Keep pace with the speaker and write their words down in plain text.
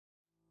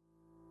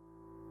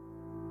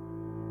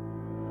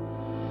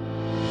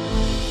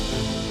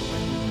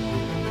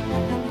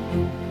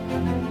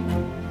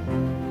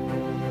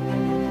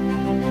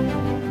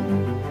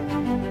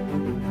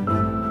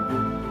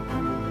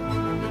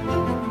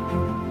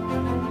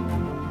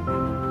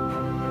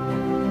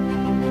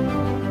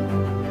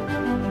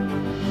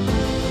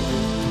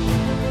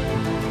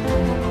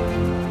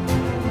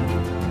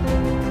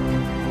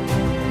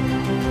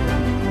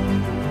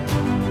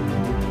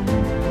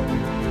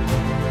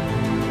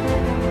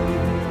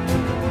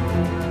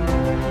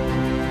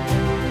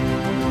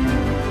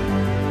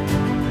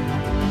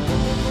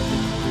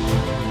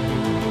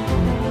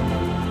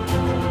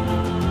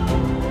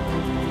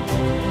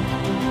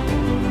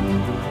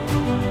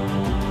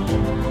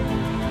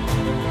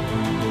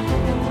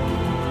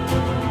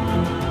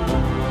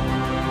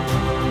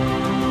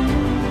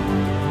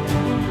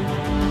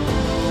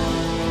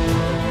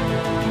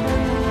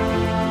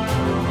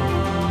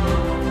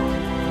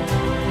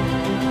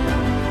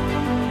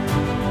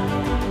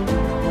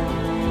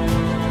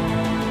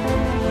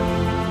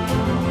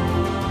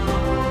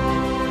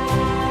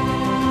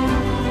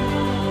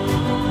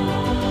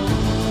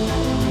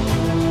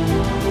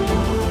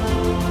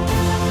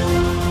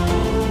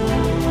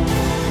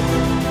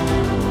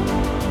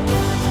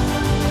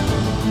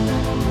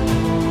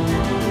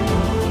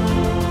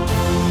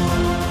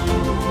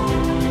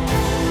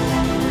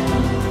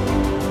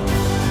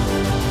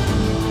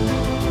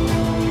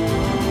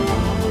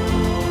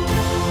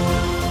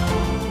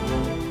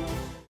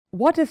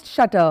What is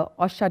shutter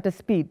or shutter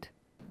speed?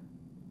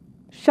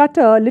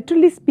 Shutter,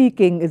 literally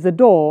speaking, is a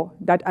door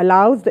that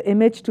allows the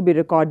image to be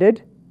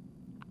recorded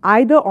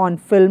either on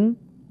film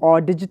or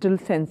digital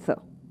sensor.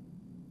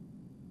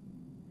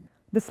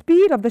 The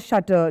speed of the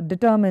shutter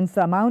determines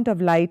the amount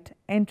of light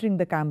entering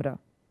the camera.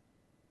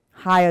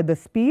 Higher the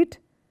speed,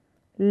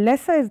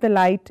 lesser is the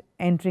light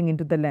entering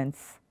into the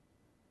lens.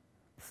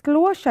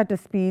 Slower shutter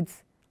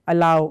speeds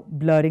allow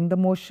blurring the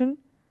motion,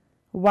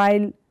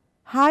 while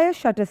higher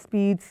shutter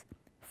speeds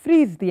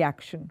freeze the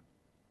action.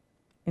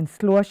 In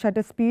slower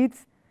shutter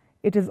speeds,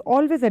 it is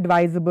always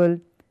advisable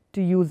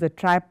to use a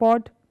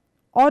tripod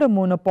or a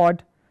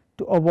monopod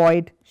to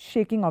avoid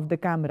shaking of the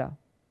camera.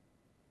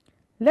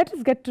 Let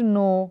us get to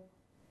know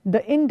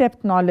the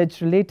in-depth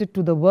knowledge related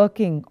to the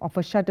working of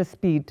a shutter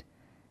speed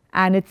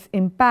and its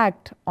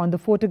impact on the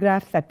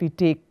photographs that we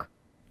take.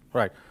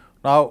 Right.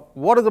 Now,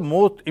 what is the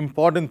most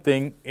important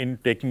thing in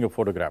taking a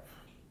photograph?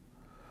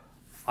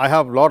 I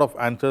have a lot of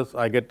answers.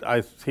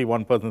 I see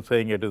one person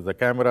saying it is the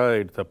camera,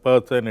 it's a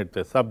person, it's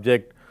a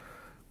subject.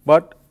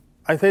 But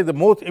I say the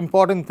most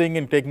important thing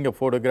in taking a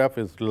photograph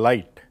is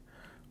light.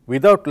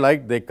 Without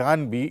light, there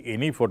can't be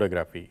any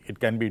photography. It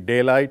can be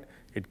daylight,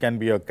 it can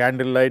be a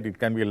candle light, it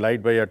can be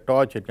light by a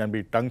torch, it can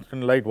be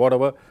tungsten light,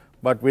 whatever.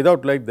 But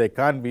without light, there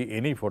can't be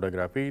any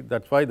photography.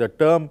 That's why the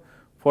term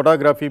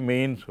photography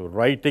means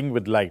writing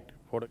with light.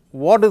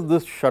 What is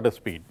this shutter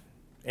speed?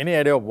 Any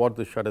idea of what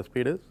the shutter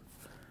speed is?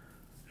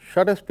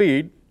 Shutter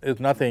speed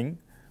is nothing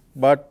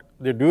but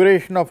the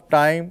duration of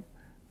time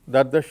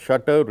that the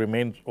shutter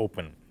remains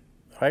open,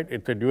 right?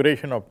 It's a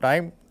duration of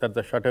time that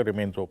the shutter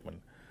remains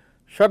open.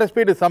 Shutter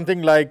speed is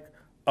something like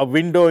a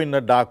window in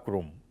a dark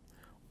room.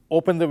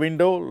 Open the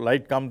window,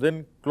 light comes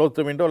in, close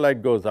the window,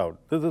 light goes out.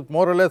 This is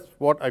more or less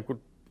what I could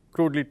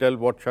crudely tell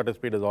what shutter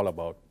speed is all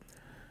about.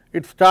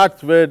 It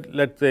starts with,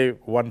 let's say,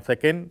 1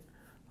 second,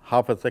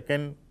 half a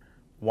second,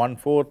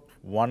 1/4,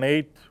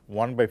 1/8,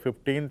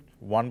 1/15,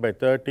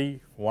 1/30,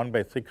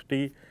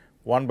 1/60,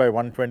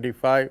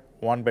 1/125,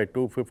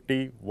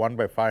 1/250,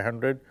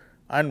 1/500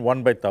 and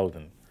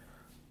 1/1000.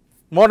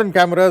 Modern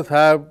cameras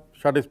have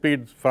shutter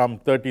speeds from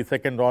 30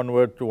 seconds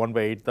onwards to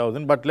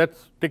 1/8000, but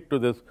let's stick to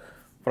this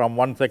from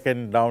 1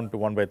 second down to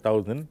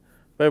 1/1000,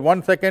 where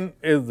 1 second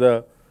is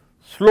the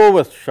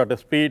slowest shutter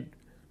speed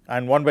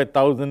and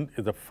 1/1000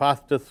 is the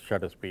fastest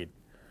shutter speed.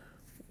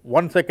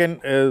 1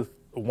 second is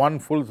 1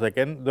 full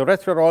second, the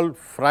rest are all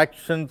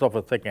fractions of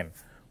a second.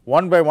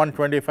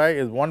 1/125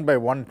 is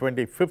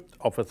 1/125th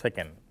of a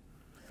second.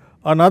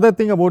 Another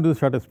thing about the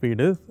shutter speed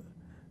is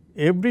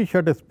every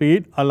shutter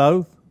speed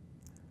allows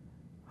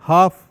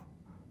half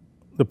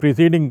the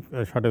preceding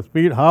shutter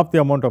speed, half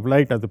the amount of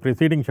light as the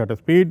preceding shutter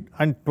speed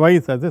and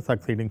twice as the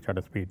succeeding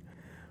shutter speed.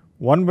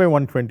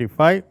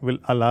 1/125 will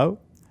allow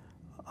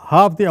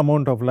half the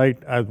amount of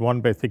light as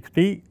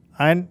 1/60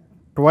 and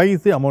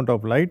twice the amount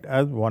of light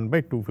as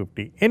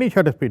 1/250. Any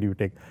shutter speed you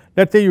take,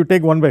 let us say you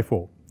take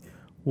 1/4.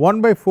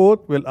 1/4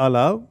 will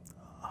allow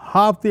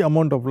half the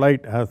amount of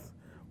light as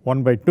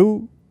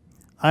 1/2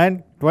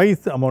 and twice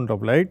the amount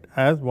of light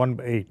as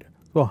 1/8.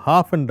 So,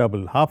 half and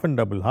double, half and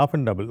double, half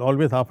and double,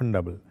 always half and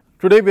double.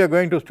 Today we are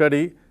going to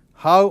study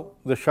how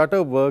the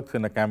shutter works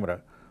in a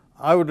camera.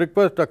 I would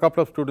request a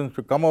couple of students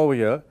to come over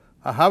here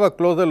and have a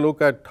closer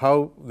look at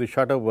how the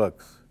shutter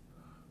works.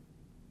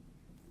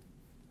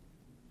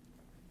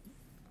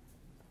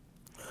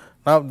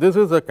 Now, this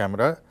is a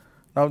camera.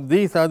 Now,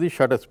 these are the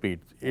shutter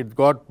speeds. It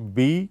got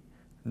B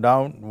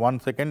down 1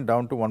 second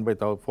down to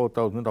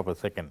 1/4000 of a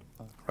second,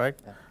 right.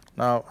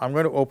 Now, I am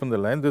going to open the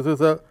lens. This is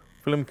a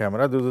film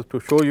camera. This is to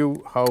show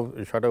you how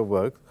the shutter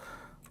works.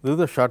 This is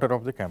the shutter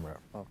of the camera,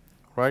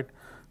 right.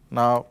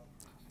 Now,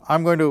 I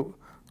am going to,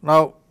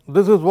 now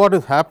this is what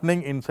is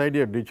happening inside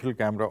your digital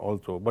camera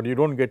also, but you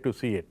do not get to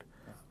see it.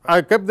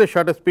 I kept the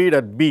shutter speed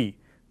at B.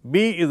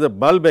 B is a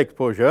bulb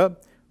exposure,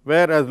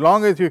 where as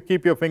long as you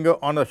keep your finger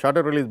on the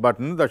shutter release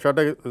button, the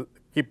shutter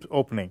keeps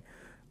opening.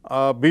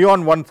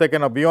 Beyond 1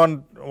 second or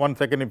beyond 1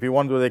 second, if you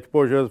want those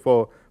exposures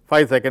for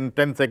 5 seconds,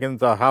 10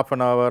 seconds or half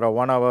an hour or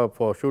 1 hour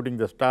for shooting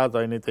the stars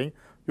or anything,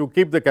 you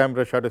keep the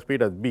camera shutter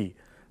speed as B.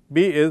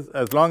 B is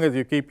as long as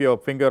you keep your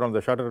finger on the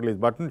shutter release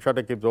button,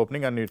 shutter keeps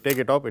opening and you take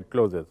it off, it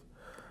closes.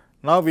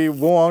 Now, we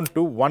move on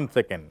to 1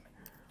 second.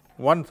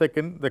 1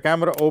 second, the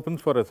camera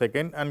opens for a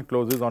second and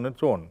closes on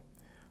its own.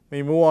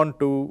 We move on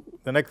to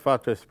the next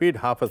faster speed,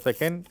 half a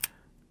second.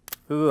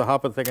 This is a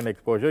half a second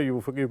exposure.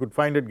 You could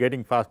find it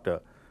getting faster.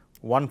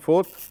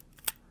 1/4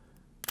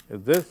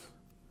 is this,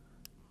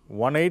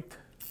 1/8,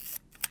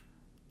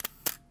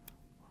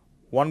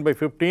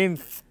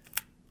 1/15th,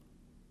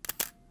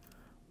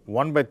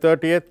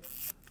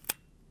 1/30th,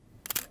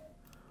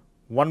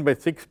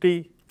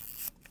 1/60,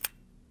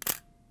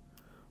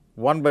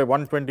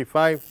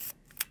 1/125,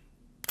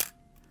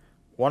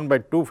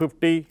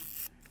 1/250,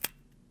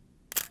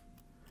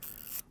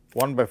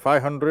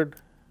 1/500,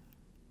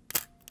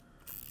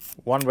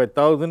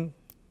 1/1000,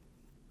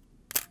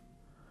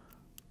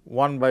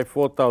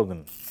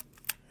 1/4000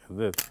 is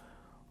this.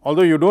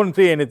 Although you do not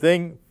see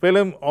anything,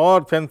 film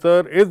or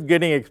sensor is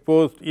getting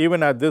exposed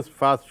even at this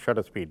fast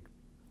shutter speed.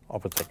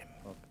 of a second.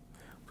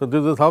 So,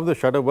 this is how the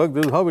shutter works,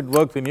 this is how it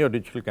works in your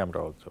digital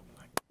camera also.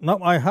 Now,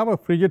 I have a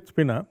fidget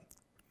spinner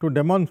to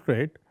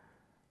demonstrate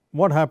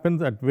what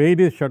happens at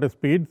various shutter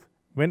speeds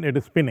when it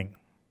is spinning.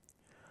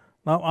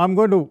 Now, I am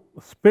going to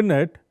spin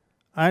it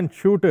and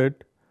shoot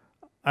it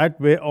at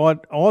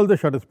all the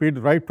shutter speeds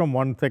right from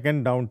 1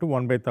 second down to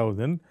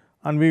 1/1000,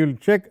 and we will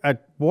check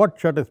at what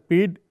shutter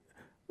speed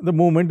the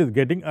movement is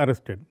getting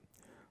arrested.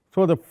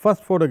 So, the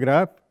first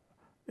photograph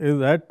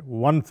is at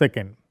 1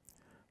 second.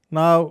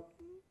 Now,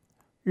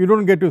 you do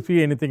not get to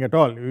see anything at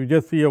all, you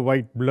just see a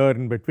white blur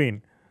in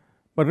between.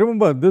 But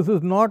remember, this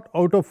is not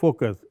out of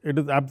focus, it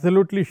is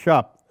absolutely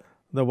sharp.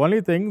 The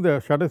only thing, the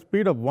shutter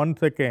speed of 1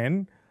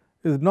 second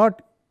is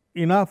not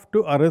enough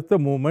to arrest the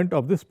movement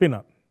of the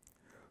spinner.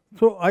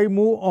 So, I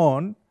move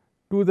on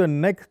to the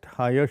next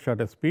higher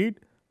shutter speed,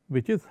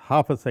 which is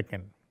half a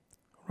second,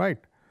 right.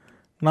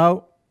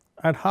 Now,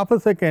 at half a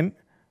second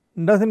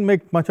does not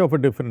make much of a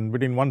difference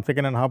between 1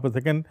 second and half a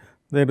second,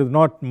 there is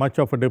not much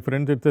of a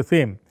difference, it is the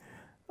same.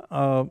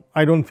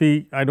 I do not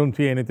see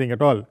anything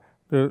at all.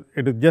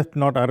 It is just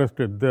not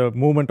arrested, the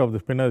movement of the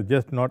spinner is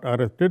just not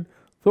arrested.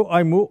 So,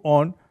 I move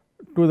on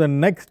to the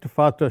next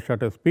faster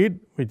shutter speed,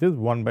 which is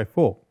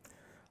 1/4.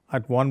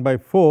 At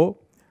 1/4,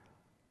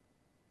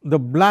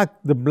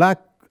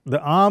 the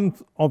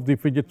arms of the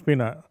fidget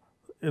spinner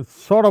is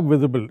sort of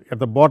visible at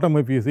the bottom.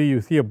 If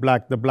you see a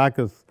black, the black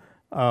is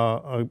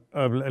a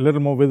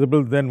little more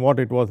visible than what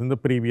it was in the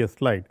previous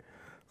slide.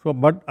 So,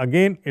 but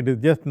again it is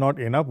just not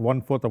enough,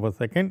 1/4 of a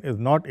second is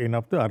not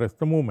enough to arrest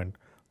the movement.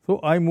 So,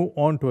 I move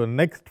on to a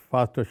next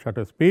faster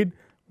shutter speed,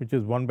 which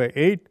is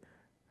 1/8.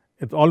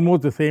 It is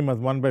almost the same as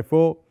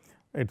 1/4.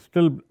 It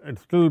is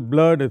still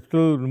blurred, it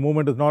still the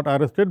movement is not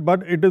arrested,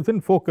 but it is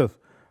in focus.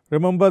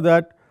 Remember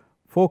that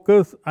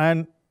focus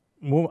and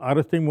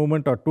arresting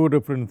movement are two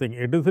different things.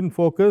 It is in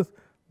focus,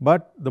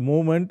 but the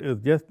movement is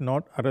just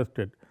not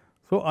arrested.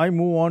 So, I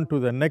move on to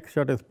the next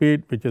shutter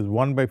speed, which is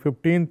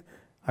 1/15.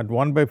 At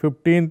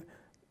 1/15,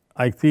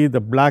 I see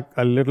the black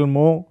a little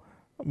more,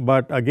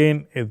 but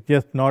again it is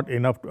just not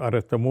enough to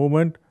arrest the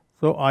movement.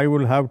 So, I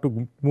will have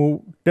to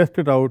test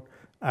it out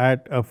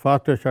at a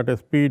faster shutter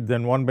speed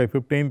than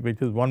 1/15,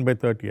 which is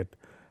 1/30th.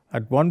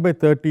 At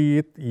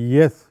 1/30th,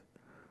 yes,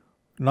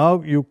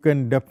 now you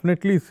can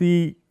definitely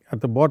see at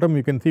the bottom,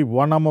 you can see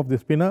one arm of the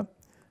spinner,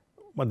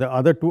 but the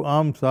other two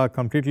arms are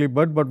completely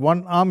blurred, but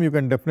one arm you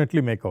can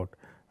definitely make out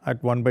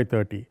at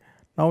 1/30.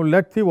 Now,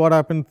 let us see what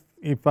happens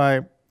if I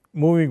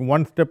moving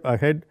one step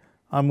ahead,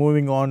 I am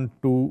moving on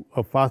to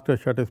a faster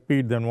shutter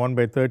speed than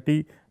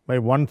 1/30 by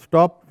one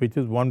stop, which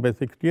is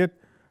 1/60th.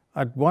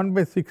 At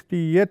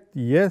 1/60th,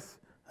 yes,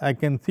 I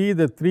can see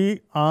the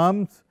three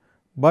arms,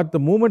 but the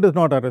movement is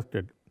not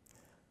arrested.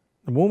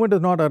 The movement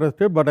is not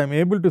arrested, but I am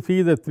able to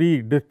see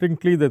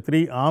distinctly the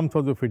three arms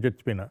of the fidget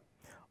spinner.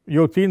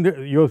 You have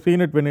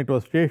seen it when it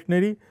was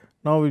stationary.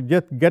 Now, you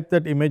just get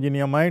that image in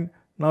your mind.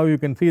 Now, you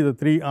can see the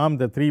three arms,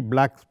 the three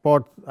black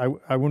spots.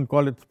 I would not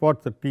call it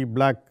spots, the three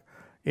black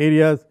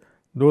areas,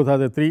 those are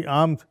the three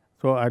arms.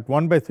 So, at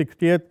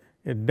 1/60th,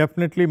 it is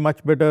definitely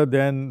much better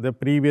than the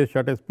previous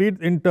shutter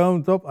speed in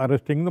terms of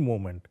arresting the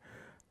movement.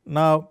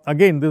 Now,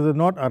 again this is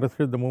not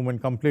arrested the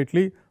movement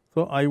completely.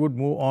 So, I would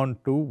move on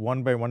to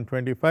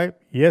 1/125.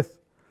 Yes,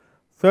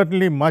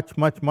 certainly much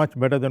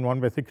better than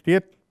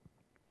 1/60th.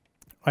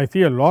 I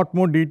see a lot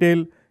more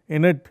detail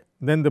in it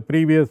than the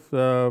previous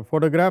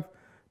photograph,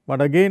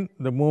 but again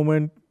the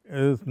movement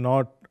is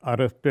not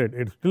arrested,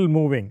 it is still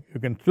moving, you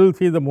can still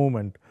see the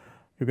movement.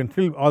 You can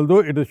still, although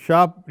it is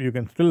sharp, you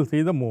can still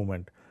see the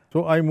movement.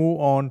 So, I move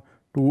on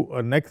to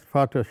a next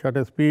faster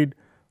shutter speed,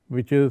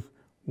 which is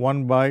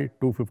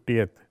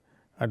 1/250th.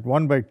 At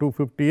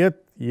 1/250th,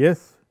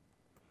 yes,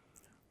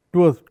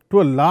 to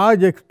a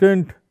large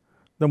extent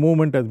the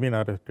movement has been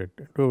arrested.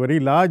 To a very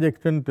large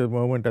extent the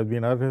movement has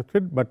been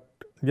arrested, but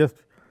just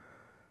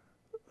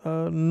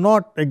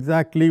not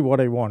exactly what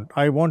I want.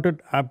 I want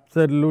it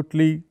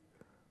absolutely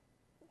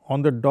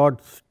on the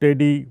dot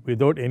steady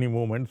without any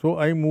movement. So,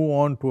 I move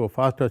on to a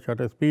faster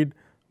shutter speed,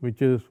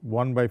 which is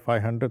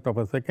 1/500th of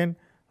a second.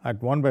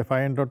 At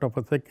 1/500th of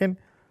a second,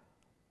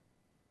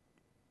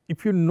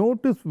 if you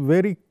notice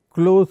very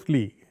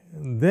closely,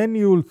 then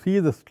you will see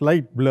the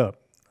slight blur.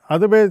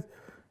 Otherwise,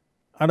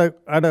 at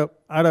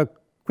a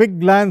quick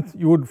glance,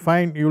 you would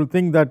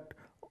think that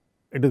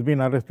it has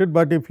been arrested,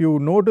 but if you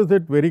notice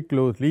it very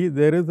closely,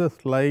 there is a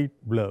slight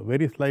blur,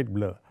 very slight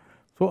blur.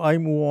 So, I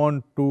move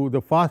on to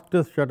the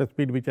fastest shutter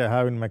speed which I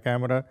have in my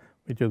camera,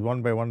 which is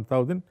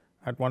 1/1000.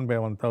 At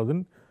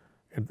 1/1000,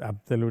 it is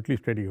absolutely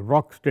steady,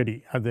 rock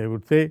steady, as I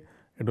would say,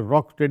 it is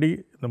rock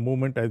steady, the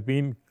movement has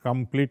been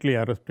completely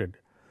arrested.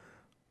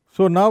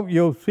 So, now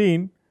you have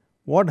seen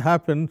what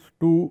happens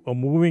to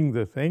moving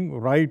this thing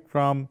right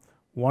from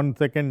 1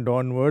 second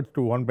downwards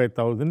to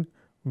 1/1000,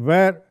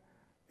 where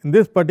in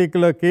this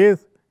particular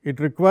case it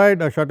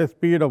required a shutter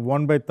speed of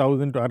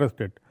 1/1000 to arrest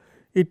it.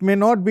 It may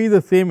not be the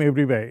same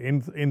everywhere.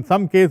 In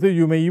some cases,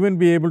 you may even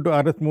be able to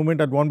arrest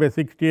movement at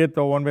 1/60th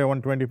or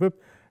 1/125th,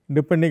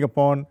 depending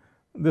upon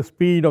the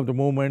speed of the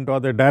movement or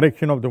the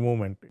direction of the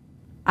movement.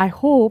 I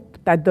hope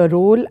that the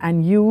role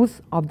and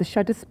use of the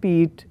shutter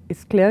speed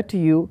is clear to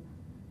you,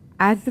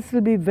 as this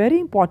will be very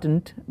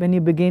important when you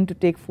begin to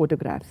take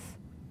photographs.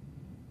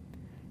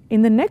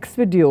 In the next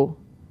video,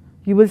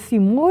 you will see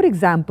more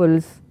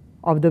examples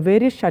of the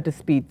various shutter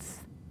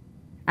speeds,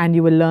 and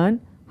you will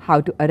learn how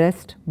to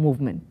arrest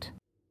movement.